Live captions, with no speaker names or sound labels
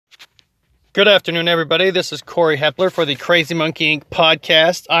Good afternoon, everybody. This is Corey Hepler for the Crazy Monkey Inc.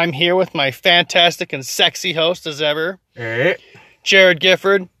 podcast. I'm here with my fantastic and sexy host as ever, Jared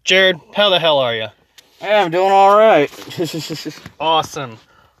Gifford. Jared, how the hell are you? Yeah, I'm doing all right. Awesome.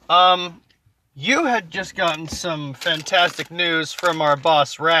 You had just gotten some fantastic news from our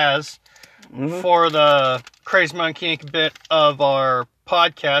boss, Raz, for the Crazy Monkey Inc. bit of our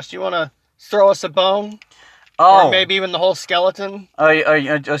podcast. You want to throw us a bone? Oh. Or maybe even the whole skeleton?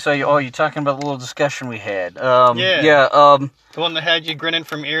 You're talking about the little discussion we had. Yeah. The one that had you grinning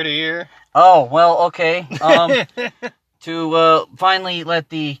from ear to ear? Oh, well, okay. To finally let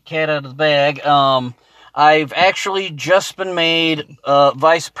the cat out of the bag, I've actually just been made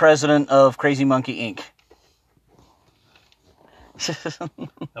vice president of Crazy Monkey Inc.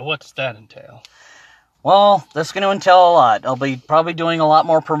 Now, what does that entail? Well, that's going to entail a lot. I'll be probably doing a lot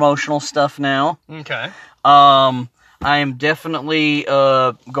more promotional stuff now. Okay. I am definitely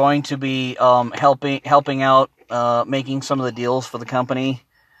going to be helping out, making some of the deals for the company.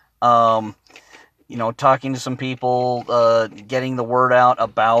 Talking to some people, getting the word out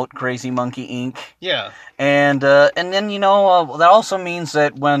about Crazy Monkey Inc. Yeah. And then that also means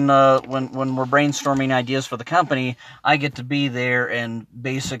that when we're brainstorming ideas for the company, I get to be there, and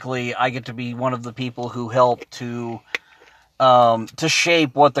basically I get to be one of the people who help to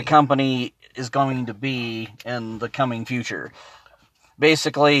shape what the company is going to be in the coming future.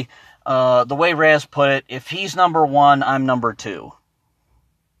 Basically, the way Raz put it, if he's number one, I'm number two.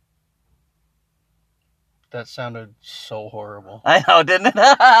 That sounded so horrible. I know, didn't it?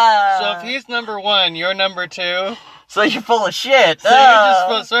 So if he's number one, you're number two. So you're full of shit.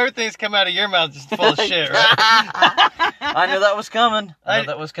 So everything's come out of your mouth just full of shit, right? I knew that was coming.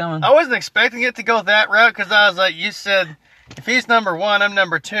 I wasn't expecting it to go that route, because I was like, you said, if he's number one, I'm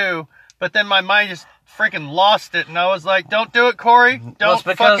number two. But then my mind just freaking lost it, and I was like, don't do it, Corey.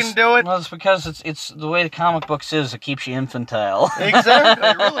 Fucking do it. Well, it's because it's the way the comic books is. It keeps you infantile. Exactly.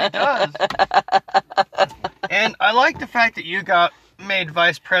 It really does. And I like the fact that you got made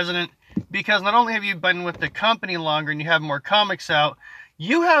vice president, because not only have you been with the company longer and you have more comics out,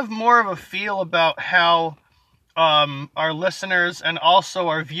 you have more of a feel about how our listeners and also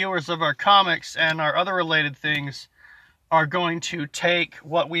our viewers of our comics and our other related things are going to take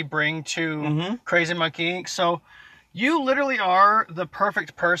what we bring to Crazy Monkey Inc. So you literally are the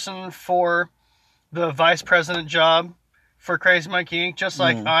perfect person for the vice president job for Crazy Monkey Inc. Just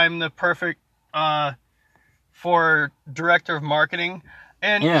like I'm the perfect for director of marketing.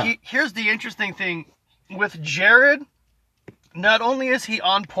 And here's the interesting thing. With Jared, not only is he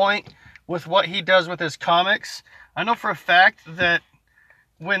on point with what he does with his comics, I know for a fact that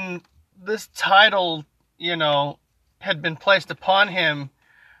when this title, had been placed upon him,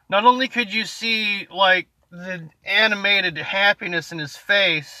 not only could you see, like, the animated happiness in his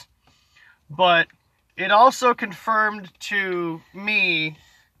face, but it also confirmed to me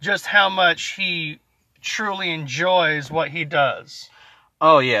just how much he truly enjoys what he does.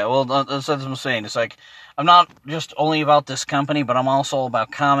 Oh, yeah. Well, that's what I'm saying. It's like, I'm not just only about this company, but I'm also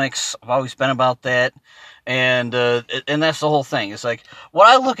about comics. I've always been about that. And that's the whole thing. It's like, what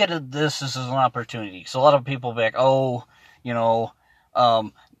I look at this is as an opportunity. So a lot of people will be like,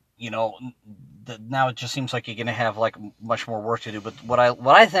 now it just seems like you're going to have, like, much more work to do. But what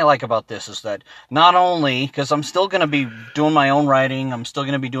I think I like about this is that not only, because I'm still going to be doing my own writing, I'm still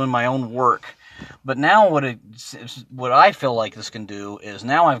going to be doing my own work, but now what I feel like this can do is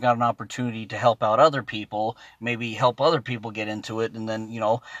now I've got an opportunity to help out other people, maybe help other people get into it, and then,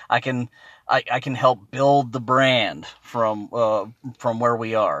 I can help build the brand from where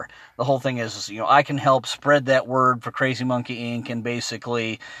we are. The whole thing is, I can help spread that word for Crazy Monkey Inc. and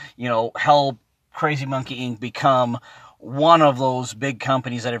basically, help Crazy Monkey Inc. become one of those big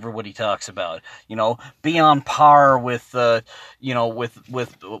companies that everybody talks about. Be on par with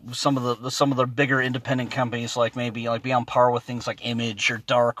with some of the bigger independent companies, like maybe be on par with things like Image or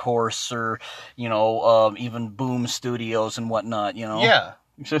Dark Horse or even Boom Studios and whatnot. Yeah.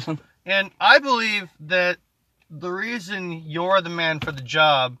 And I believe that the reason you're the man for the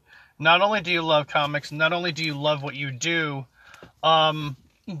job, not only do you love comics, not only do you love what you do,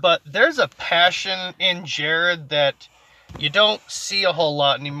 but there's a passion in Jared that you don't see a whole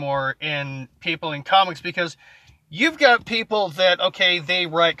lot anymore in people in comics, because you've got people that, okay, they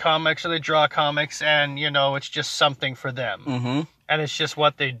write comics or they draw comics and, it's just something for them. Mm-hmm. And it's just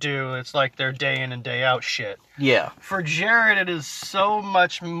what they do. It's like their day in and day out shit. Yeah. For Jared, it is so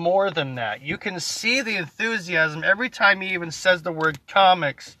much more than that. You can see the enthusiasm every time he even says the word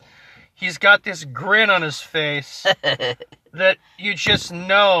comics. He's got this grin on his face that you just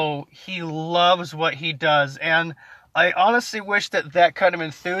know he loves what he does. And I honestly wish that that kind of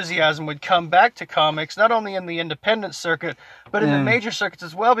enthusiasm would come back to comics, not only in the independent circuit, but in the major circuits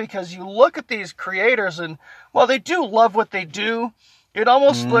as well, because you look at these creators and while they do love what they do, it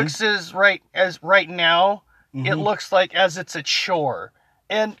almost looks as right now, it looks like as it's a chore.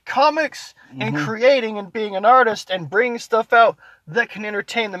 And comics and creating and being an artist and bringing stuff out that can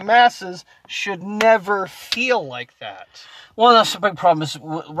entertain the masses should never feel like that. Well, that's the big problem. Is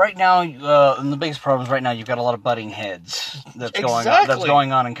right now, and the biggest problem is right now you've got a lot of butting heads that's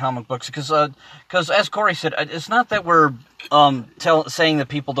going on in comic books. Because as Corey said, it's not that we're saying that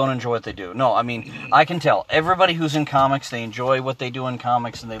people don't enjoy what they do. No, I mean I can tell everybody who's in comics, they enjoy what they do in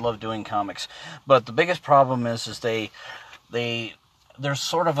comics and they love doing comics. But the biggest problem is there's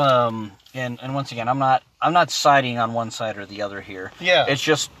sort of and once again I'm not siding on one side or the other here. Yeah. It's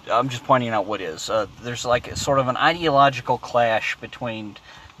just I'm just pointing out what is. There's like sort of an ideological clash between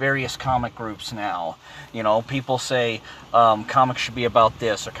various comic groups now. You know, people say comics should be about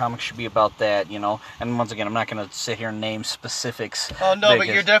this or comics should be about that, you know. And once again, I'm not going to sit here and name specifics. Oh, no, but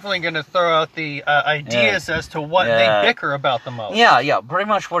you're definitely going to throw out the ideas as to what they bicker about the most. Yeah. Pretty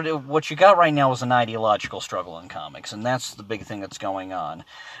much what you got right now is an ideological struggle in comics, and that's the big thing that's going on.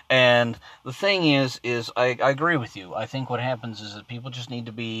 And the thing is I agree with you. I think what happens is that people just need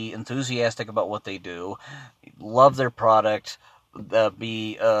to be enthusiastic about what they do, love their product,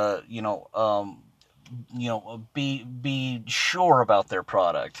 be sure about their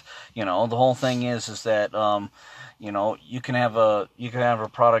product. You know, the whole thing is that you know, you can have a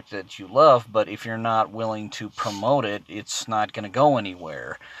product that you love, but if you're not willing to promote it, it's not going to go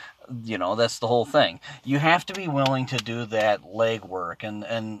anywhere. You know, that's the whole thing. You have to be willing to do that legwork, and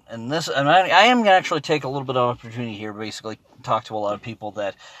I am going to actually take a little bit of opportunity here, basically talk to a lot of people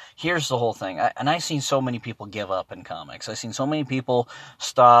that. Here's the whole thing, and I've seen so many people give up in comics. I've seen so many people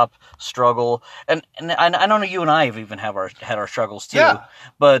stop, struggle, and I don't know. You and I have even had our struggles too. Yeah.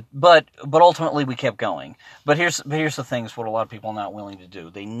 But ultimately we kept going. But here's the thing: is what a lot of people are not willing to do.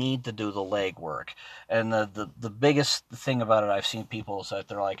 They need to do the legwork, and the biggest thing about it I've seen people is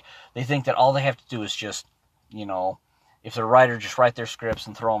that they think that all they have to do is just, you know. If they're a writer, just write their scripts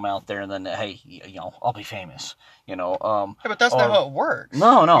and throw them out there, and then hey, you know, I'll be famous. You know. Yeah, but that's not how it works.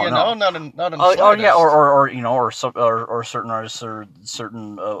 No. Not in yeah, or you know, or certain artists or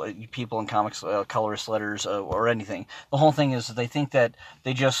certain people in comics, colorist letters, or anything. The whole thing is that they think that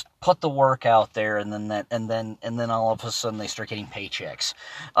they just put the work out there, and then all of a sudden they start getting paychecks.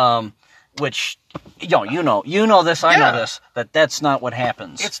 Which, you know this, I know this, that's not what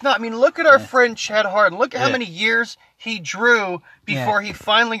happens. It's not. I mean, look at our friend Chad Hardin. Look at how many years he drew before he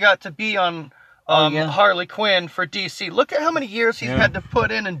finally got to be on Harley Quinn for DC. Look at how many years he's had to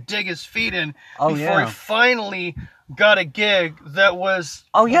put in and dig his feet in before he finally got a gig that was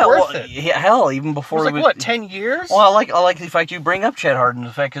worth it. Yeah, hell, even before it was 10 years? Well, I like the fact you bring up Chad Hardin,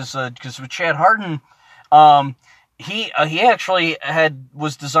 the fact because with Chad Hardin, he actually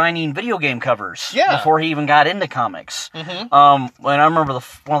was designing video game covers before he even got into comics. Mm-hmm. And I remember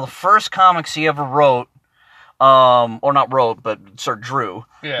one of the first comics he ever wrote, or not wrote, but sort of drew.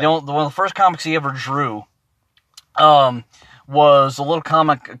 Yeah. One of the first comics he ever drew, was a little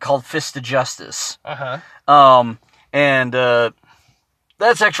comic called Fist of Justice. And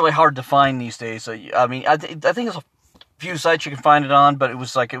that's actually hard to find these days. I mean, I think there's a few sites you can find it on, but it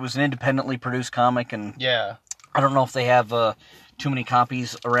was an independently produced comic, and I don't know if they have too many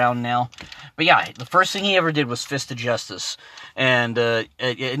copies around now. But yeah, the first thing he ever did was Fist of Justice. And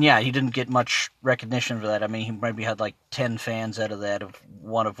yeah, he didn't get much recognition for that. I mean, he maybe had like 10 fans out of that,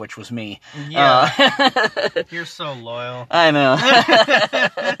 one of which was me. Yeah. You're so loyal. I know.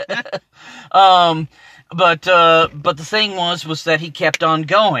 But the thing was that he kept on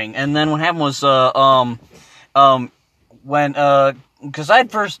going. And then what happened was, because I'd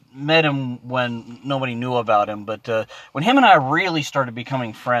first met him when nobody knew about him, but when him and I really started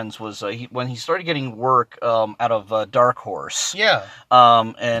becoming friends was when he started getting work out of Dark Horse. Yeah.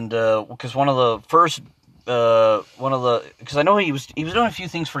 And because because I know he was doing a few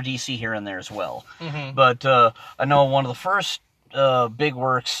things for DC here and there as well. Mm-hmm. But I know one of the first big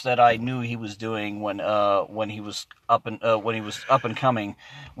works that I knew he was doing when he was up and coming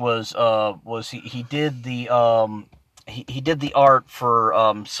was he did the. He did the art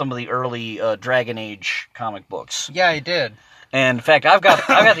for some of the early Dragon Age comic books. Yeah, he did. And in fact, I've got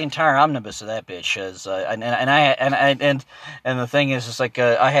the entire omnibus of that bitch. And the thing is, it's like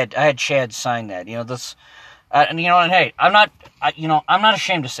I had Chad sign that. You know this, and you know, and hey, I'm not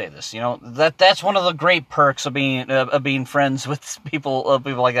ashamed to say this. You know that's one of the great perks of being friends with people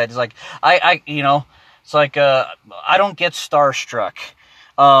like that. It's like it's like I don't get starstruck.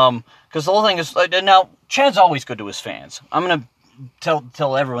 Because the whole thing is, now, Chad's always good to his fans. I'm going to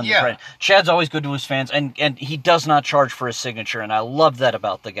tell everyone this, right? Chad's always good to his fans, and he does not charge for his signature, and I love that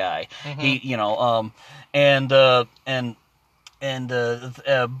about the guy. He,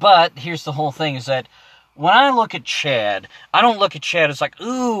 but here's the whole thing, is that when I look at Chad, I don't look at Chad as like,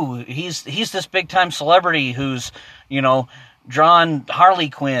 ooh, he's this big-time celebrity who's, drawn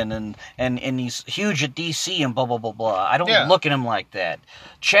Harley Quinn and he's huge at DC and blah, blah, blah, blah. I don't look at him like that.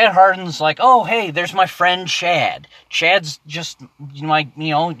 Chad Hardin's like, oh, hey, there's my friend Chad. Chad's just, him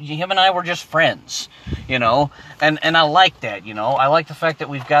and I were just friends, and I like that, I like the fact that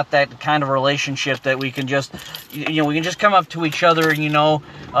we've got that kind of relationship that we can just, we can just come up to each other and,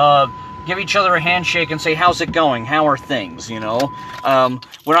 give each other a handshake and say, how's it going? How are things, We're not,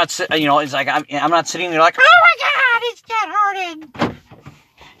 it's like, I'm not sitting there like, oh my God, it's Chad Hardin.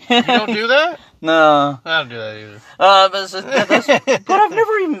 You don't do that? No. I don't do that either. But I've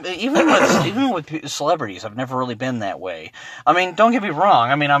never even with celebrities, I've never really been that way. I mean, don't get me wrong.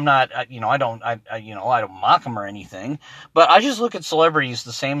 I mean, I'm not, I don't mock them or anything. But I just look at celebrities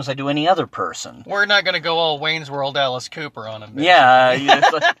the same as I do any other person. We're not going to go all Wayne's World Alice Cooper on them. Yeah.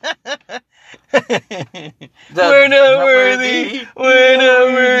 We're not worthy. We're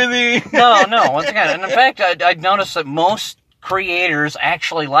not worthy. No. Once again, and in fact, I'd noticed that most creators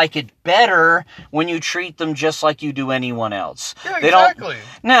actually like it better when you treat them just like you do anyone else. Yeah, exactly.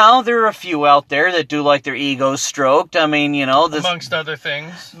 Now, there are a few out there that do like their egos stroked. I mean, amongst other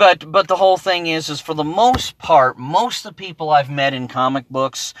things. But the whole thing is for the most part, most of the people I've met in comic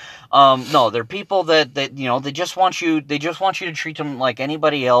books, they're people that they just want you to treat them like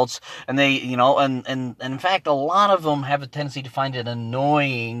anybody else, and they, and in fact, a lot of them have a tendency to find it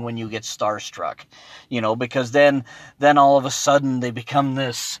annoying when you get starstruck, because then all of a sudden they become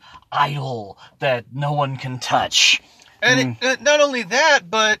this idol that no one can touch. And not only that,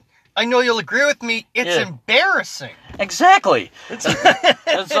 but I know you'll agree with me, it's embarrassing. Exactly. and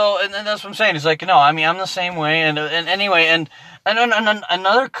that's what I'm saying. It's like, no, I mean, I'm the same way. And anyway, and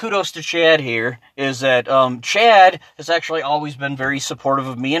another kudos to Chad here is that Chad has actually always been very supportive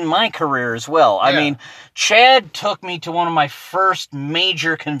of me in my career as well. I mean, Chad took me to one of my first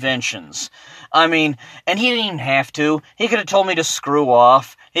major conventions. I mean, and he didn't even have to. He could have told me to screw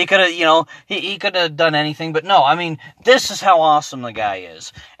off. He could have, he could have done anything. But no, I mean, this is how awesome the guy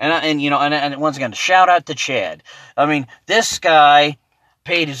is. And once again, shout out to Chad. I mean, this guy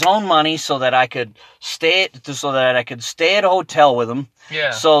paid his own money so that I could stay at a hotel with him.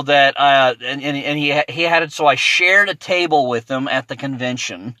 Yeah. So that and he had it so I shared a table with him at the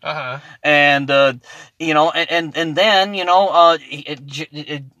convention. Uh-huh. And then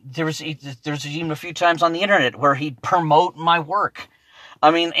there was even a few times on the internet where he'd promote my work. I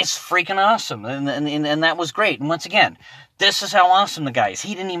mean, it's freaking awesome, and that was great. And once again, this is how awesome the guy is.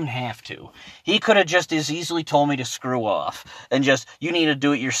 He didn't even have to. He could have just as easily told me to screw off and just, you need to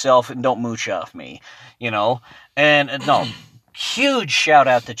do it yourself and don't mooch off me, And no, huge shout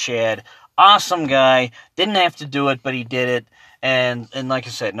out to Chad. Awesome guy. Didn't have to do it, but he did it. And like I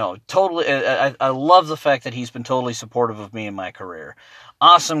said, no, totally. I love the fact that he's been totally supportive of me in my career.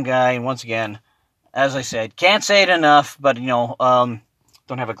 Awesome guy. And once again, as I said, can't say it enough, but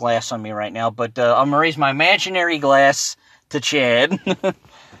don't have a glass on me right now, but I'm going to raise my imaginary glass to Chad.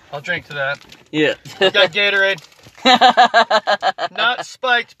 I'll drink to that. Yeah. We got Gatorade. Not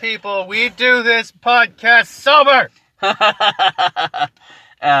spiked, people. We do this podcast sober.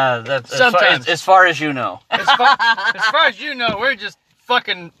 That's sometimes. As far as you know. As far as you know, we're just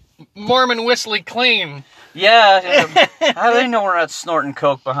fucking Mormon whistly clean. Yeah. How do they know we're not snorting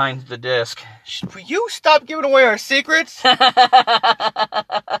coke behind the disc? Will you stop giving away our secrets?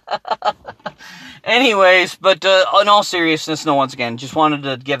 Anyways, but in all seriousness, no, once again, just wanted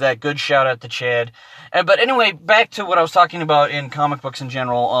to give that good shout out to Chad. But anyway, back to what I was talking about in comic books in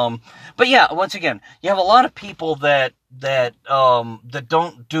general. But yeah, once again, you have a lot of people that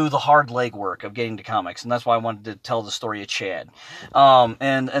don't do the hard legwork of getting to comics, and that's why I wanted to tell the story of Chad.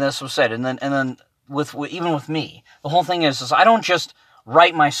 And that's what I said. And then even with me, the whole thing is I don't just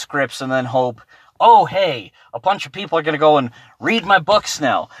write my scripts and then hope, oh, hey, a bunch of people are going to go and read my books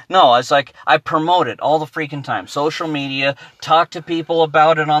now. No, it's like I promote it all the freaking time. Social media, talk to people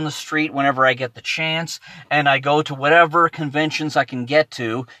about it on the street whenever I get the chance, and I go to whatever conventions I can get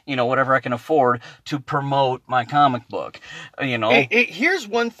to, whatever I can afford to promote my comic book, Here's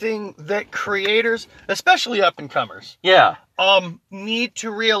one thing that creators, especially up-and-comers, need to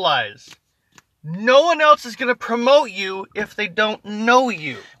realize. No one else is going to promote you if they don't know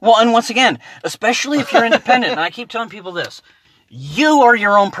you. Well, and once again, especially if you're independent, and I keep telling people this, you are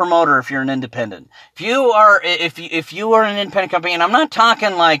your own promoter if you're an independent. If you are an independent company, and I'm not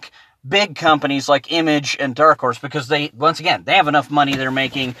talking like big companies like Image and Dark Horse, because they have enough money they're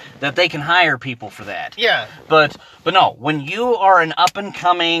making that they can hire people for that. Yeah. But no, when you are an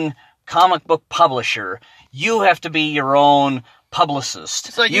up-and-coming comic book publisher, you have to be your own publicist.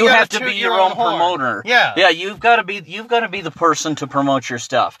 It's like you gotta have to toot be your your own own horn. promoter. Yeah. Yeah, you've got to be the person to promote your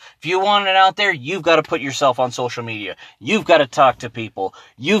stuff. If you want it out there, you've got to put yourself on social media. You've got to talk to people.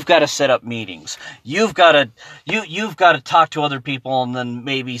 You've got to set up meetings. You've got to talk to other people and then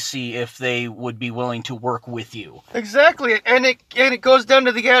maybe see if they would be willing to work with you. Exactly. And it goes down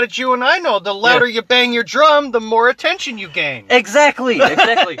to the adage you and I know. The louder you bang your drum, the more attention you gain. Exactly.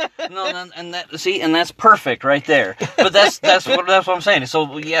 No, and that's perfect right there. But that's what I'm saying.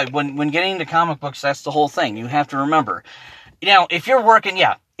 So yeah, when getting into comic books, that's the whole thing. You have to remember. If you're working,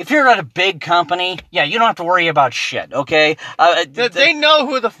 if you're at a big company, you don't have to worry about shit, okay? They know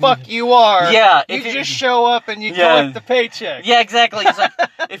who the fuck you are. Yeah. You just show up and you collect the paycheck. Yeah, exactly. It's like,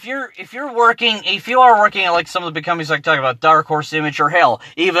 if you are working at like some of the big companies like talking about Dark Horse, Image, or hell,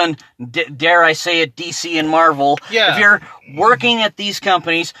 even, dare I say it, DC and Marvel. Yeah. If you're working at these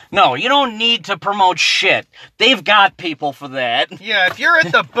companies, no, you don't need to promote shit. They've got people for that. Yeah, if you're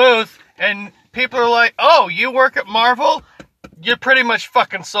at the booth and people are like, oh, you work at Marvel? You pretty much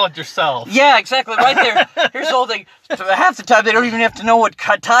fucking sold yourself. Yeah, exactly. Right there. Here's the whole thing. Half the time, they don't even have to know what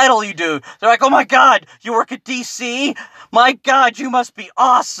title you do. They're like, oh my god, you work at DC? My god, you must be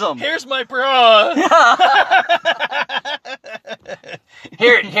awesome. Here's my bra.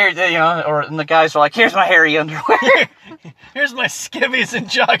 Here, and the guys are like, here's my hairy underwear. Here's my skivvies and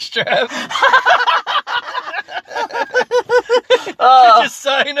jockstrap. Just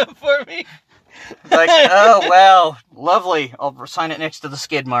sign them for me. Like, oh, wow, lovely. I'll sign it next to the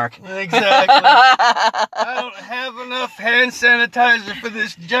skid mark. Exactly. I don't have enough hand sanitizer for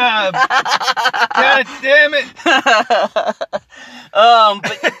this job. God damn it.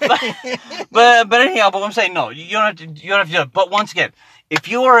 But anyhow, but I'm saying, no, you don't have to do it. But once again, if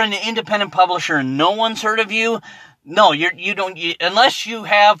you are an independent publisher and no one's heard of you, no, you don't, unless you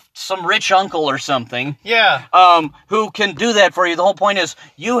have some rich uncle or something. Yeah. Who can do that for you. The whole point is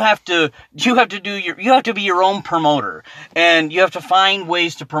you have to be your own promoter, and you have to find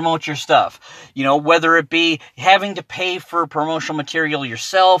ways to promote your stuff. Whether it be having to pay for promotional material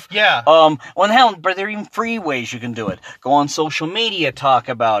yourself. Yeah. But there are even free ways you can do it. Go on social media, talk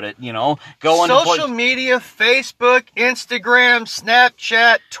about it, go on social media, Facebook, Instagram,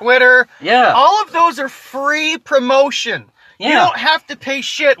 Snapchat, Twitter. Yeah. All of those are free promotion. Yeah. You don't have to pay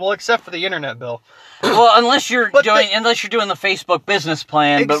shit, well, except for the internet bill. Well, unless you're doing the Facebook business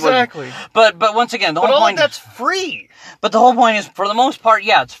plan. Exactly. But once again, the whole point. But all of that's free. But the whole point is, for the most part,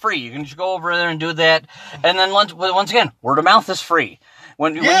 it's free. You can just go over there and do that. And then once again, word of mouth is free.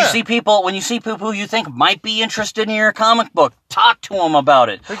 When you see people who you think might be interested in your comic book, talk to them about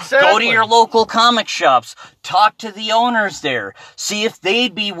it. Exactly. Go to your local comic shops. Talk to the owners there. See if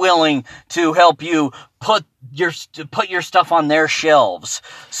they'd be willing to help you put your stuff on their shelves.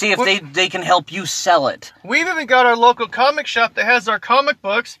 See if they can help you sell it. We've even got our local comic shop that has our comic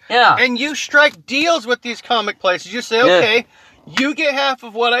books. Yeah. And you strike deals with these comic places. You say, okay, you get half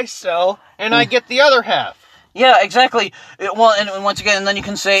of what I sell, and I get the other half. Yeah, exactly. Well, and once again, and then you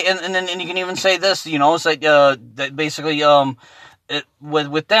can say, and you can even say this, it's like, that basically,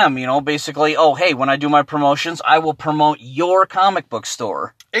 with them, basically, oh, hey, when I do my promotions, I will promote your comic book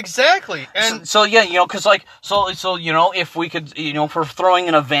store. Exactly. And so because if we could, if we're throwing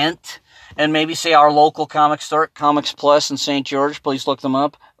an event, and maybe say our local comic store, Comics Plus in St. George, please look them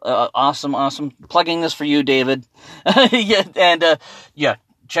up. Awesome. Plugging this for you, David.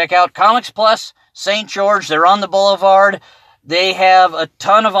 Check out Comics Plus, St. George. They're on the boulevard. They have a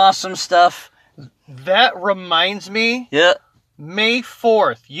ton of awesome stuff. That reminds me. Yeah. May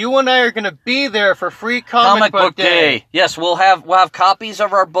 4th. You and I are going to be there for free comic book day. Yes, we'll have copies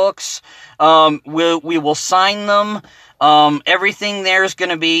of our books. We will sign them. Everything there is going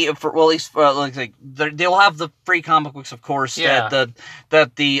to be they'll have the free comic books, of course, that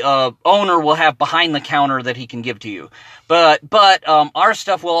the owner will have behind the counter that he can give to you. But our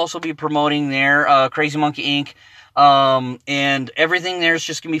stuff will also be promoting there, Crazy Monkey Inc. And everything there is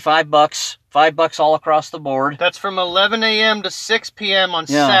just going to be $5. $5 all across the board. That's from 11 a.m. to 6 p.m. on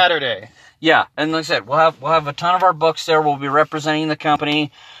Saturday. Yeah, and like I said, we'll have a ton of our books there. We'll be representing the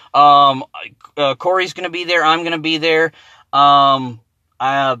company. Corey's going to be there. I'm going to be there. I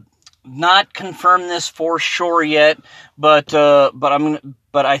have not confirmed this for sure yet, but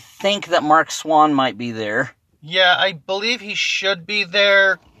I think that Mark Swan might be there. Yeah, I believe he should be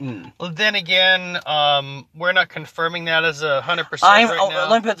there. Then again, we're not confirming that as 100% right now.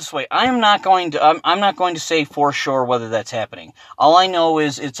 Let me put it this way: I'm not going to say for sure whether that's happening. All I know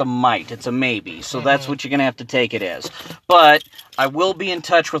is it's a might, it's a maybe. So that's what you're gonna have to take it as. But I will be in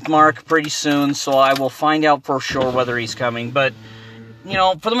touch with Mark pretty soon, so I will find out for sure whether he's coming. But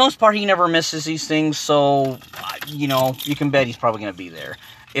for the most part, he never misses these things. So you can bet he's probably gonna be there.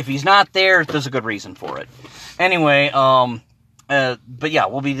 If he's not there, there's a good reason for it. Anyway, but yeah,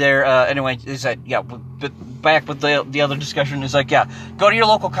 we'll be there. Anyway, but back with the other discussion is go to your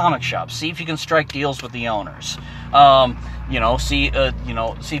local comic shop, see if you can strike deals with the owners. See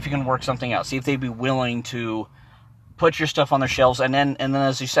if you can work something out. See if they'd be willing to put your stuff on their shelves, and then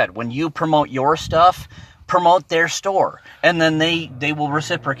as you said, when you promote your stuff, promote their store, and then they will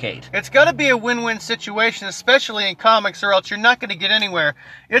reciprocate. It's got to be a win-win situation, especially in comics, or else you're not going to get anywhere.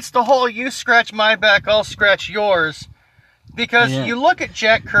 It's the whole you scratch my back, I'll scratch yours. Because you look at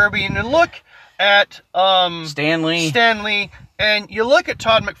Jack Kirby, and you look at Stan Lee, and you look at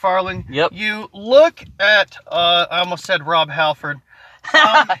Todd McFarlane. Yep. You look at I almost said Rob Halford.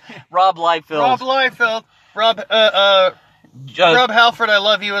 Rob Liefeld. Rob Halford, I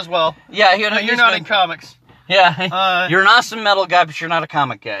love you as well. Yeah, you're not in comics. Yeah, you're an awesome metal guy, but you're not a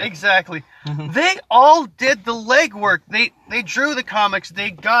comic guy. Exactly. They all did the legwork. They drew the comics.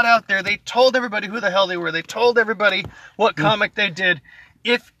 They got out there. They told everybody who the hell they were. They told everybody what comic they did.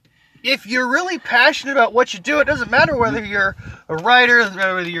 If you're really passionate about what you do, it doesn't matter whether you're a writer,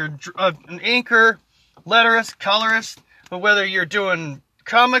 whether you're an inker, letterist, colorist, or whether you're doing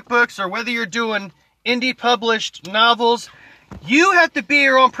comic books, or whether you're doing indie published novels. You have to be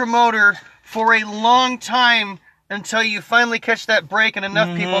your own promoter for a long time until you finally catch that break and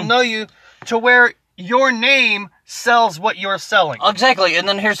enough people know you to where your name sells what you're selling. Exactly, and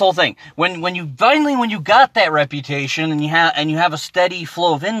then here's the whole thing: when you got that reputation and you have a steady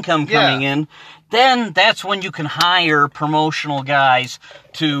flow of income coming in, then that's when you can hire promotional guys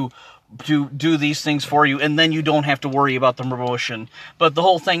to do these things for you, and then you don't have to worry about the promotion. But the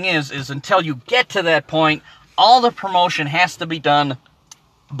whole thing is until you get to that point, all the promotion has to be done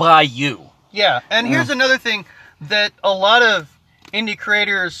by you. Yeah, and here's another thing that a lot of indie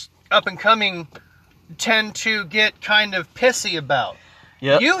creators up and coming tend to get kind of pissy about.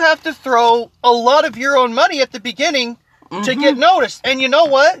 Yep. You have to throw a lot of your own money at the beginning to get noticed. And you know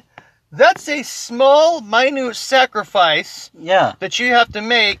what? That's a small, minute sacrifice that you have to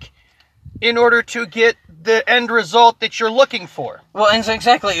make in order to get the end result that you're looking for. Well,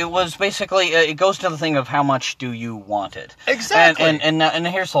 exactly. It was basically, it goes to the thing of how much do you want it. Exactly. And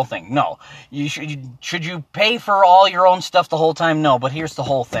here's the whole thing. No. Should you pay for all your own stuff the whole time? No, but here's the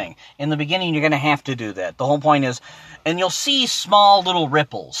whole thing. In the beginning, you're going to have to do that. The whole point is, and you'll see small little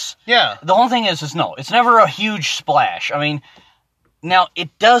ripples. Yeah. The whole thing is no, it's never a huge splash. I mean, now, it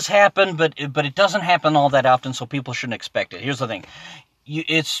does happen, but it doesn't happen all that often, so people shouldn't expect it. Here's the thing.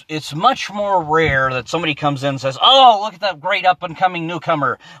 It's much more rare that somebody comes in and says, "Oh, look at that great up-and-coming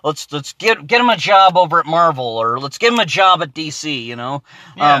newcomer. Let's get him a job over at Marvel, or let's give him a job at DC,"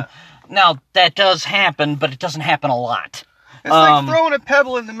 Yeah. Now, that does happen, but it doesn't happen a lot. It's like throwing a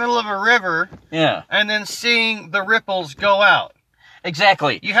pebble in the middle of a river and then seeing the ripples go out.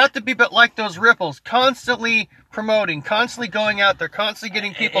 Exactly. You have to be like those ripples, constantly promoting, constantly going out there, constantly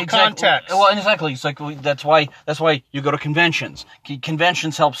getting people contacts. Well, exactly. It's like that's why you go to conventions.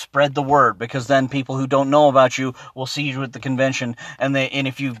 Conventions help spread the word, because then people who don't know about you will see you at the convention, and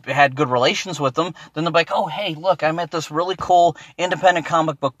if you've had good relations with them, then they'll be like, "Oh, hey, look, I met this really cool independent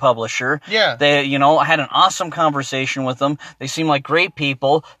comic book publisher. Yeah. I had an awesome conversation with them. They seem like great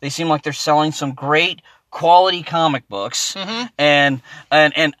people. They seem like they're selling some great quality comic books, and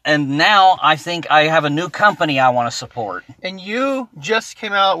now I think I have a new company I want to support." And you just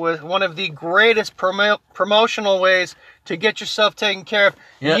came out with one of the greatest promotional ways to get yourself taken care of.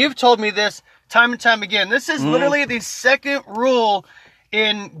 Yep. You've told me this time and time again. This is literally the second rule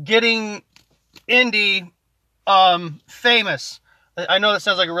in getting indie famous. I know that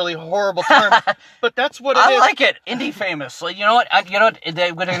sounds like a really horrible term, but that's what it is. I like it. Indie famous. You know what?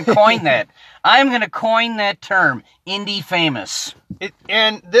 They're going to coin that. I'm going to coin that term. Indie famous.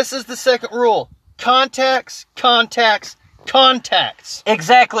 And this is the second rule. Contacts, contacts, contacts.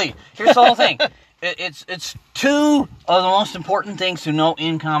 Exactly. Here's the whole thing. It's two of the most important things to know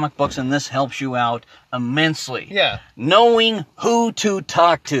in comic books, and this helps you out immensely. Yeah. Knowing who to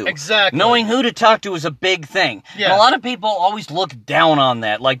talk to. Exactly. Knowing who to talk to is a big thing. Yeah. And a lot of people always look down on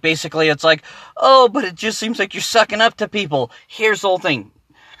that. Like, basically, it's like, "Oh, but it just seems like you're sucking up to people." Here's the whole thing.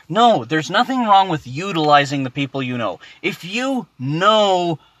 No, there's nothing wrong with utilizing the people you know. If you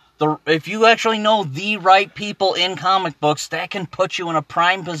know if you actually know the right people in comic books, that can put you in a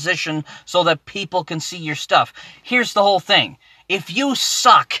prime position so that people can see your stuff. Here's the whole thing. If you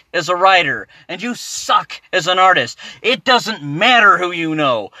suck as a writer and you suck as an artist, it doesn't matter who you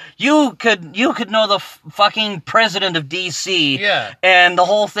know. You could know the fucking president of DC. Yeah. And the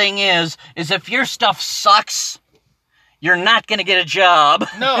whole thing is if your stuff sucks, you're not going to get a job.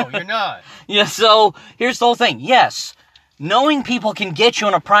 No, you're not. Yeah, so here's the whole thing. Yes, knowing people can get you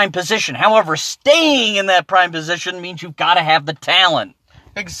in a prime position. However, staying in that prime position means you've got to have the talent.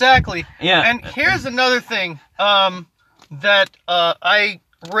 Exactly. Yeah. And here's another thing that I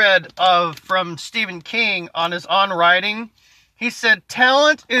read from Stephen King on his On Writing. He said,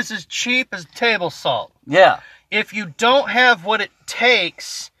 talent is as cheap as table salt. Yeah. If you don't have what it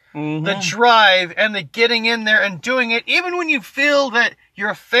takes, the drive and the getting in there and doing it, even when you feel that you're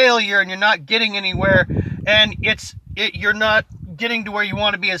a failure and you're not getting anywhere and you're not getting to where you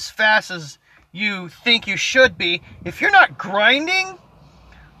want to be as fast as you think you should be, if you're not grinding,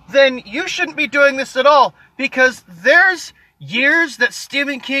 then you shouldn't be doing this at all, because there's years that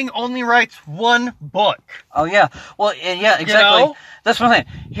Stephen King only writes one book. Oh, yeah. Well, yeah, exactly. You know? That's what I'm saying.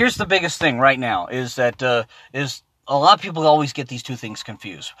 Here's the biggest thing right now is that is a lot of people always get these two things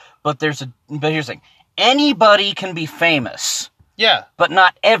confused. But here's the thing. Anybody can be famous. Yeah. But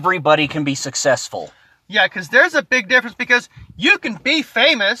not everybody can be successful. Yeah, because there's a big difference, because you can be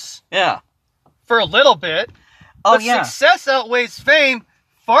famous Yeah. for a little bit, Oh, but yeah. success outweighs fame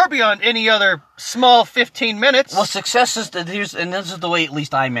far beyond any other small 15 minutes. Well, success is and this is the way at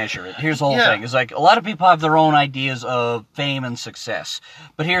least I measure it. Here's the whole Yeah. thing. It's like a lot of people have their own ideas of fame and success.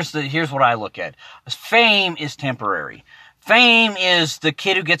 But here's what I look at. Fame is temporary. Fame is the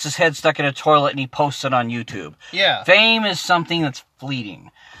kid who gets his head stuck in a toilet and he posts it on YouTube. Yeah. Fame is something that's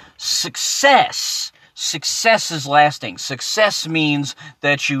fleeting. Success is lasting. Success means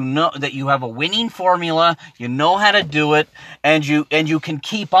that you know that you have a winning formula, you know how to do it, and you can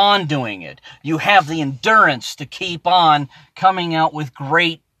keep on doing it. You have the endurance to keep on coming out with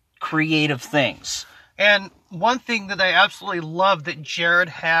great creative things. And one thing that I absolutely love that Jared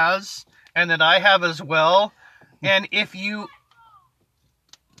has, and that I have as well, and if you...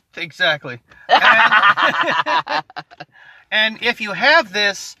 Exactly. And if you have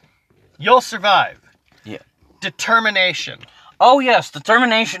this, you'll survive. Yeah. Determination. Oh yes,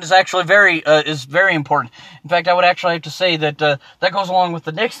 determination is actually very important. In fact, I would actually have to say that that goes along with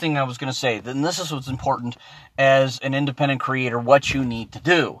the next thing I was going to say. And this is what's important as an independent creator. What you need to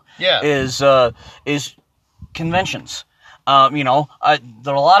do is conventions. There are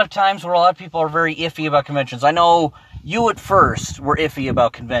a lot of times where a lot of people are very iffy about conventions. I know you at first were iffy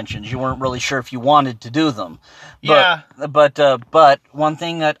about conventions. You weren't really sure if you wanted to do them. But one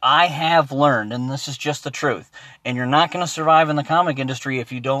thing that I have learned, and this is just the truth, and you're not going to survive in the comic industry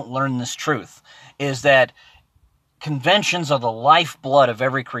if you don't learn this truth, is that conventions are the lifeblood of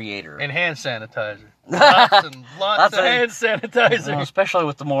every creator. And hand sanitizer. Lots and lots of hand sanitizer. Well, especially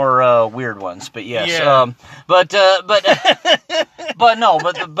with the more weird ones, but yes. Yeah. But the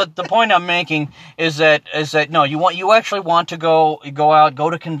point I'm making is that no, you actually want to go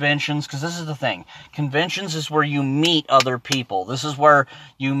to conventions, because this is the thing. Conventions is where you meet other people. This is where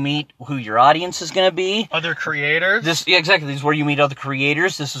you meet who your audience is going to be. Other creators. Exactly. This is where you meet other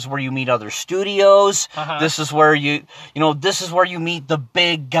creators. This is where you meet other studios. This is where this is where you meet the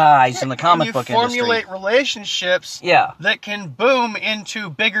big guys in the comic book industry. Formulate relationships that can boom into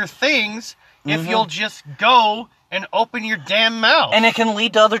bigger things if you'll just go and open your damn mouth. And it can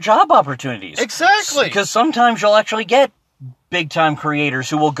lead to other job opportunities. Exactly. Because sometimes you'll actually get big-time creators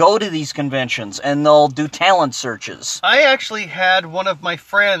who will go to these conventions and they'll do talent searches. I actually had one of my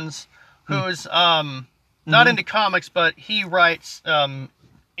friends who's not into comics, but he writes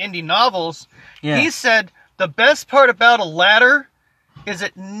indie novels. Yeah. He said the best part about a ladder is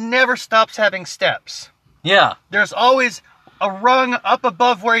it never stops having steps. Yeah. There's always a rung up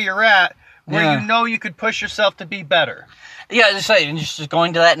above where you're at where you know you could push yourself to be better. Yeah, and just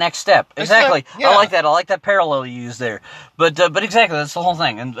going to that next step. Exactly. Yeah. I like that. I like that parallel you use there. But exactly, that's the whole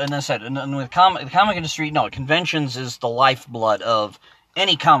thing. And as I said, and with the comic industry, no, conventions is the lifeblood of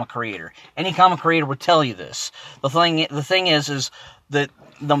any comic creator. Any comic creator would tell you this. The thing is that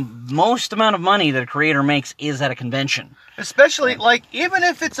the most amount of money that a creator makes is at a convention. Especially, like, even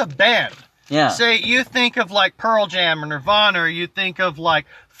if it's a band. Yeah. Say you think of like Pearl Jam or Nirvana, or you think of like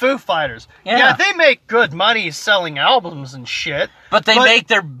Foo Fighters. Yeah, they make good money selling albums and shit. But they make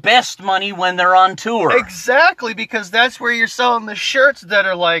their best money when they're on tour. Exactly, because that's where you're selling the shirts that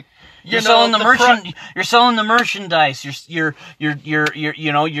are like, you're selling the You're selling the merchandise. You're getting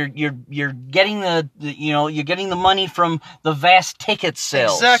you're getting the money from the vast ticket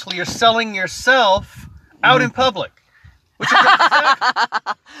sales. Exactly, you're selling yourself out in public. Which is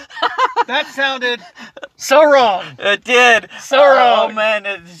that sounded so wrong. It did. So wrong. Oh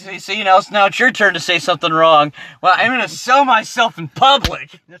man! See, now it's your turn to say something wrong. Well, I'm going to sell myself in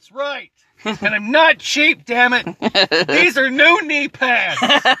public. That's right. And I'm not cheap, damn it. These are new knee pads.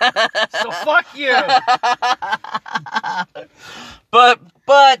 So fuck you. But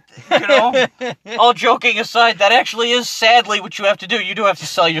all joking aside, that actually is sadly what you have to do. You do have to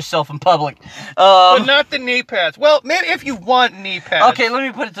sell yourself in public. But not the knee pads. Well, maybe if you want knee pads. Okay, let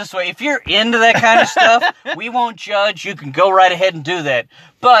me put it this way. If you're into that kind of stuff, we won't judge. You can go right ahead and do that.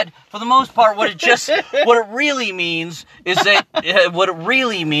 But for the most part, what it really means is that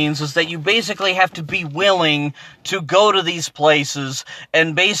you basically have to be willing to go to these places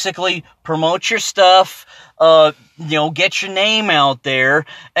and basically promote your stuff, get your name out there,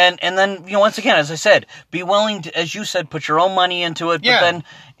 and then, once again, as I said, be willing to, as you said, put your own money into it, but then,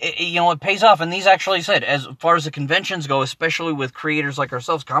 it pays off. And these actually said, as far as the conventions go, especially with creators like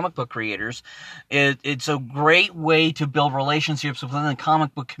ourselves, comic book creators, it's a great way to build relationships within the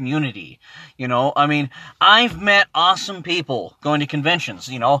comic book community. I mean, I've met awesome people going to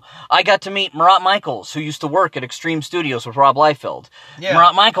conventions. I got to meet Marat Michaels, who used to work at Extreme Studios with Rob Liefeld. Yeah.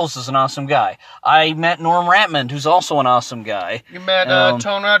 Marat Michaels is an awesome guy. I met Norm Ratman, who's also an awesome guy. You met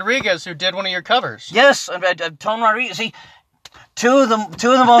Tone Rodriguez, who did one of your covers. Yes, Tone Rodriguez. See, two of the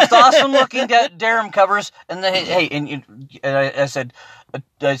most awesome looking Darum covers, and I said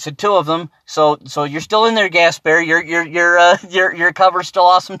two of them. So you're still in there, Gasper. Your cover's still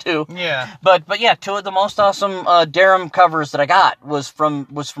awesome too. Yeah. But yeah, two of the most awesome Darum covers that I got was from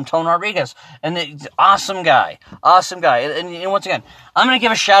Tone Rodriguez, and awesome guy. And once again, I'm gonna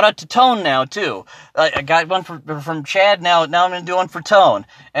give a shout out to Tone now too. I got one from Chad. Now I'm gonna do one for Tone.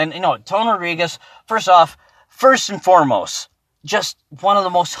 And Tone Rodriguez. First and foremost, just one of the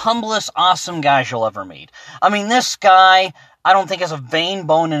most humblest, awesome guys you'll ever meet. I mean, this guy, I don't think has a vein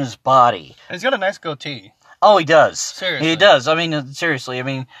bone in his body. And he's got a nice goatee. Oh, he does. Seriously. He does. I mean, seriously. I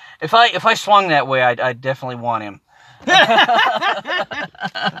mean, if I swung that way, I'd definitely want him. That's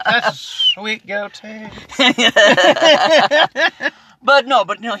a sweet goatee. But no,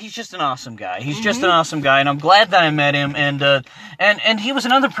 he's just an awesome guy. He's just an awesome guy, and I'm glad that I met him. And he was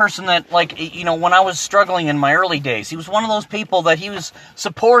another person that, like, when I was struggling in my early days, he was one of those people that he was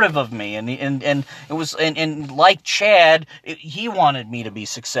supportive of me, and it was like Chad, he wanted me to be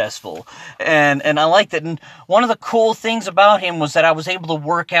successful, and I liked it. And one of the cool things about him was that I was able to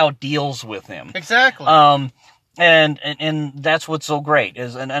work out deals with him. Exactly. And that's what's so great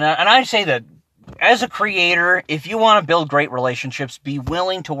and I say that. As a creator, if you want to build great relationships, be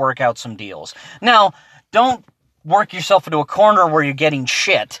willing to work out some deals. Now, don't work yourself into a corner where you're getting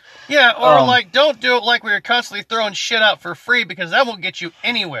shit. Yeah, or don't do it like we were constantly throwing shit out for free, because that won't get you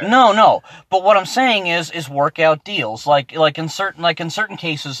anywhere. No. But what I'm saying is work out deals. Like in certain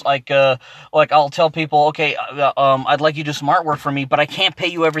cases, like I'll tell people, okay, I'd like you to do some artwork for me, but I can't pay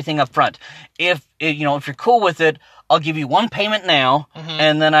you everything up front. If you're cool with it, I'll give you one payment now,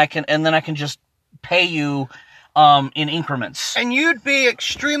 and then I can just pay you in increments. And you'd be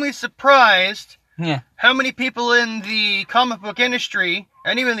extremely surprised how many people in the comic book industry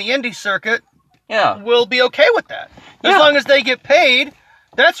and even the indie circuit will be okay with that. As long as they get paid,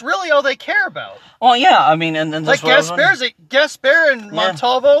 that's really all they care about. Well, yeah, I mean, and like Gasper and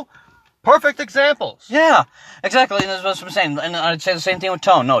Montalvo, perfect examples. Yeah, exactly. And that's what I'm saying. And I'd say the same thing with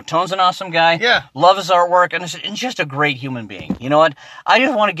Tone. No, Tone's an awesome guy. Yeah. Love his artwork, and he's just a great human being. You know what? I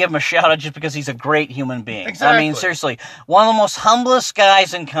just want to give him a shout out just because he's a great human being. Exactly. I mean, seriously, one of the most humblest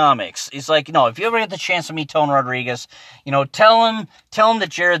guys in comics. It's like, if you ever get the chance to meet Tone Rodriguez, tell him that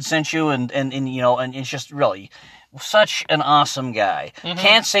Jared sent you, and it's just really such an awesome guy.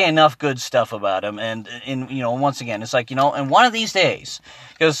 Can't say enough good stuff about him. And once again, it's like, and one of these days,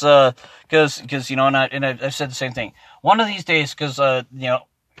 because and I've said the same thing. One of these days, because it's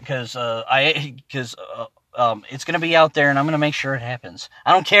going to be out there, and I'm going to make sure it happens.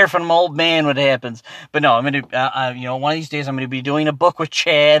 I don't care if I'm an old man when it happens, but no, I'm going to, one of these days I'm going to be doing a book with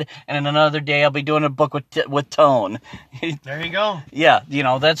Chad, and then another day I'll be doing a book with Tone. There you go. Yeah,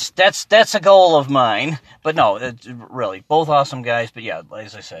 that's a goal of mine. But no, it's really both awesome guys. But yeah,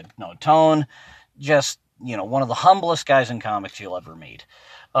 as I said, no, Tone, just one of the humblest guys in comics you'll ever meet.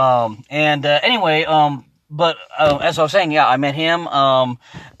 Anyway, but as I was saying, yeah, I met him.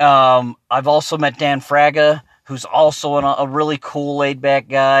 I've also met Dan Fraga, who's also a really cool, laid-back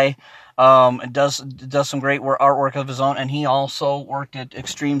guy. And does some great artwork of his own, and he also worked at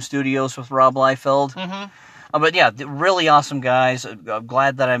Extreme Studios with Rob Liefeld. But yeah, really awesome guys. I'm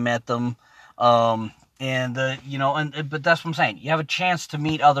glad that I met them. But that's what I'm saying. You have a chance to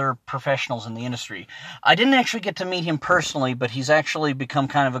meet other professionals in the industry. I didn't actually get to meet him personally, but he's actually become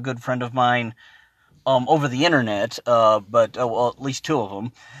kind of a good friend of mine over the internet. But at least two of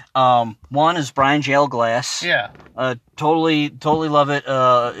them. One is Brian J. L. Glass. Yeah. Totally love it.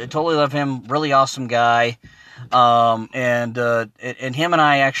 Totally love him. Really awesome guy. And him and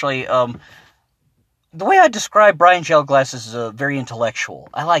I actually, the way I describe Brian J. L. Glass is very intellectual.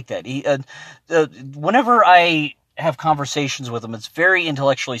 I like that. Whenever I have conversations with him, it's very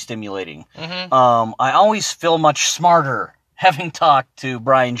intellectually stimulating. I always feel much smarter having talked to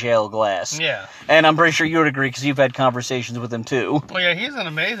Brian J. L. Glass. Yeah. And I'm pretty sure you would agree because you've had conversations with him too. Well, yeah, he's an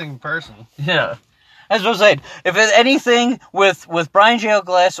amazing person. Yeah. As I was saying, if it's anything with Brian J. L.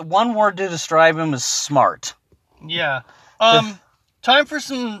 Glass, one word to describe him is smart. Yeah. Time for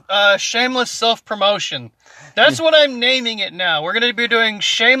some shameless self-promotion. That's what I'm naming it now. We're going to be doing